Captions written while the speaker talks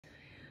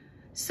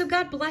So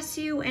God bless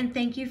you and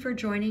thank you for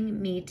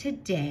joining me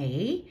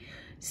today.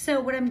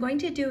 So what I'm going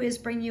to do is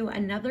bring you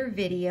another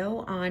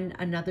video on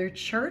another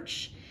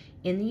church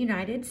in the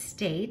United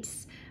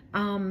States.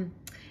 And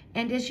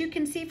as you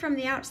can see from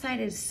the outside,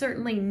 it's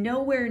certainly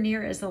nowhere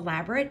near as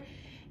elaborate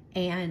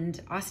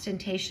and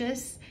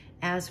ostentatious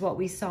as what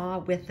we saw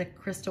with the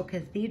Crystal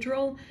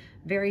Cathedral.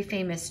 Very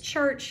famous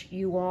church.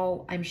 You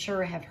all, I'm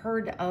sure, have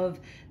heard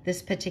of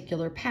this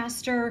particular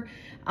pastor.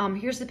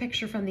 Here's the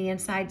picture from the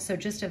inside. So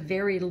just a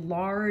very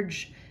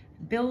large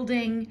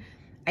building.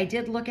 I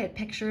did look at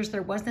pictures.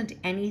 There wasn't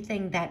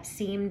anything that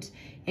seemed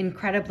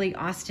incredibly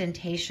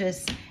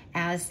ostentatious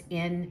as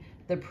in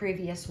the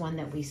previous one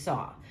that we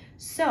saw.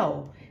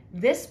 So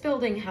this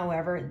building,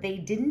 however, they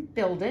didn't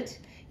build it.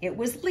 It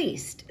was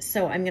leased.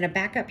 So I'm going to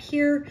back up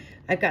here.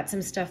 I've got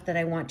some stuff that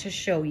I want to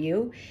show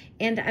you,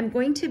 and I'm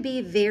going to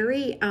be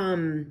very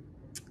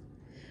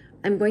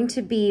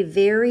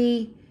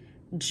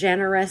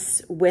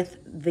generous with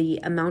the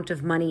amount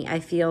of money I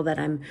feel that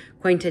I'm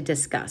going to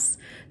discuss.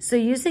 So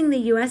using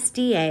the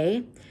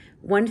USDA,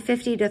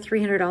 $150 to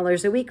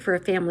 $300 a week for a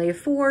family of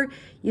 4,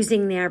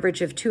 using the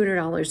average of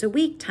 $200 a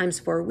week times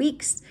 4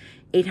 weeks,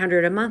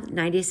 $800 a month,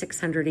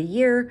 $9,600 a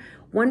year.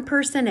 One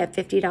person at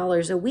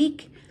 $50 a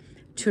week,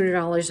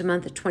 $200 a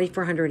month,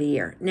 $2,400 a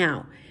year.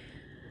 Now,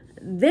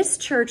 this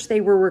church, they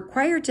were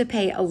required to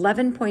pay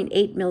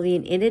 $11.8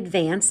 million in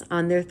advance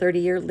on their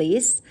 30-year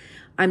lease.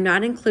 I'm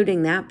not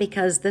including that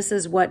because this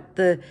is what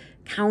the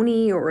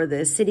county or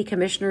the city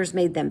commissioners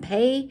made them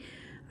pay.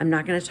 I'm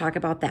not going to talk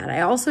about that.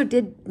 I also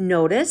did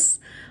notice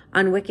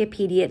on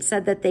Wikipedia, it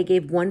said that they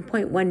gave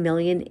 $1.1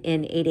 million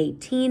in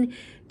 818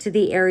 to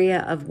the area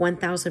of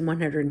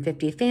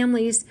 1,150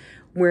 families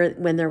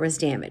when there was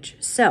damage.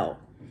 So,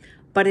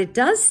 but it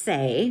does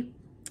say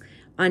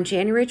on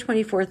January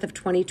 24th of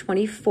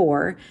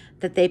 2024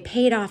 that they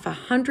paid off a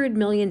 $100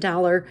 million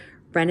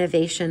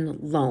renovation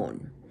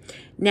loan.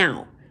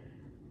 Now,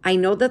 I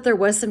know that there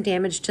was some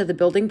damage to the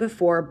building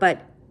before,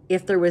 but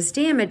if there was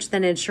damage,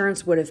 then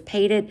insurance would have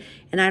paid it,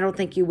 and I don't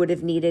think you would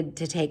have needed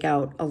to take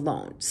out a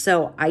loan.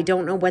 So I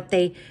don't know what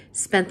they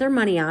spent their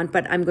money on,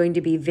 but I'm going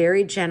to be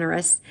very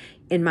generous,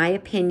 in my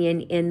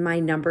opinion, in my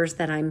numbers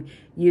that I'm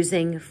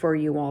using for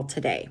you all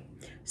today.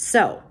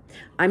 So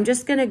I'm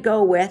just going to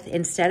go with,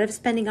 instead of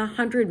spending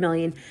 $100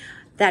 million,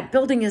 that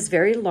building is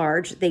very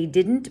large. They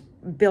didn't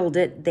build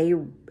it. They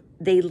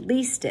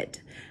leased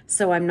it.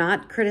 So I'm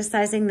not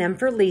criticizing them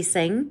for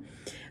leasing.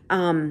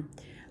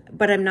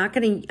 But I'm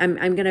going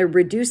to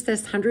reduce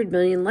this $100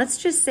 million. Let's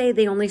just say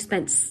they only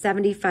spent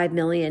 $75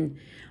 million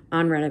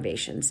on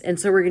renovations. And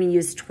so we're going to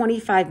use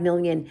 $25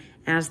 million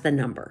as the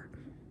number.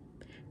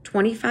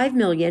 $25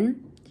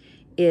 million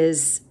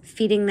is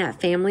feeding that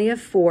family of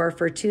 4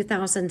 for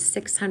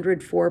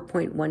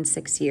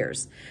 2,604.16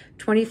 years.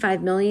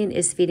 $25 million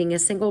is feeding a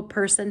single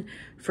person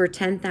for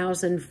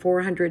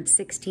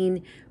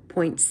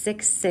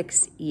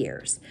 10,416.66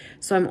 years.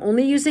 So I'm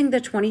only using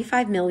the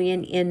 $25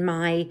 million in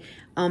my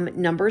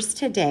numbers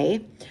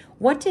today.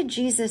 What did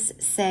Jesus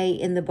say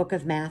in the book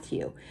of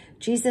Matthew?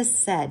 Jesus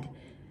said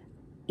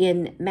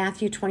in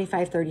Matthew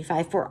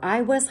 25:35, "For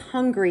I was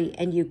hungry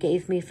and you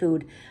gave me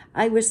food.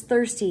 I was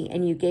thirsty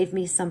and you gave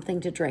me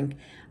something to drink.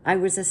 I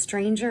was a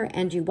stranger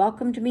and you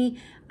welcomed me.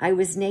 I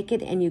was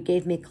naked and you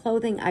gave me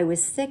clothing. I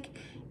was sick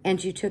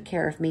and you took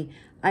care of me.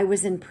 I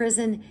was in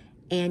prison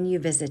and you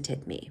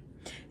visited me."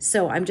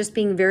 So I'm just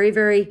being very,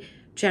 very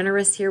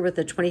generous here with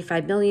the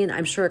 $25 million.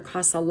 I'm sure it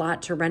costs a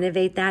lot to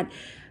renovate that.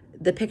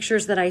 The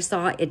pictures that I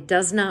saw, it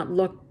does not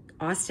look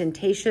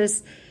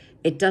ostentatious.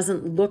 It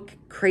doesn't look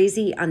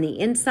crazy on the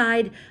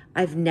inside.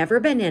 I've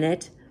never been in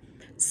it.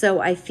 So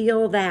I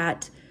feel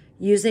that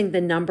using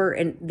the number,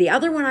 and the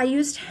other one I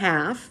used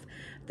half.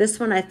 This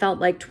one I felt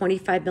like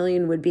 $25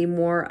 million would be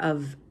more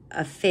of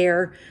a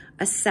fair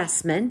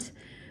assessment,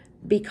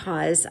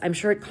 because I'm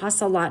sure it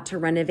costs a lot to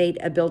renovate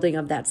a building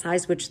of that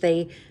size, which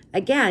they,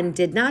 again,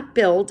 did not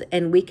build.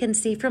 And we can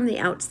see from the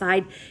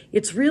outside,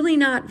 it's really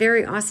not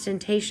very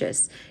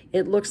ostentatious.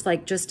 It looks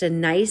like just a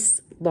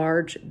nice,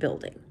 large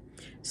building.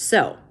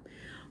 So,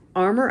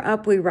 armor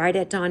up, we ride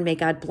at dawn. May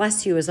God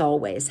bless you as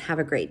always. Have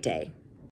a great day.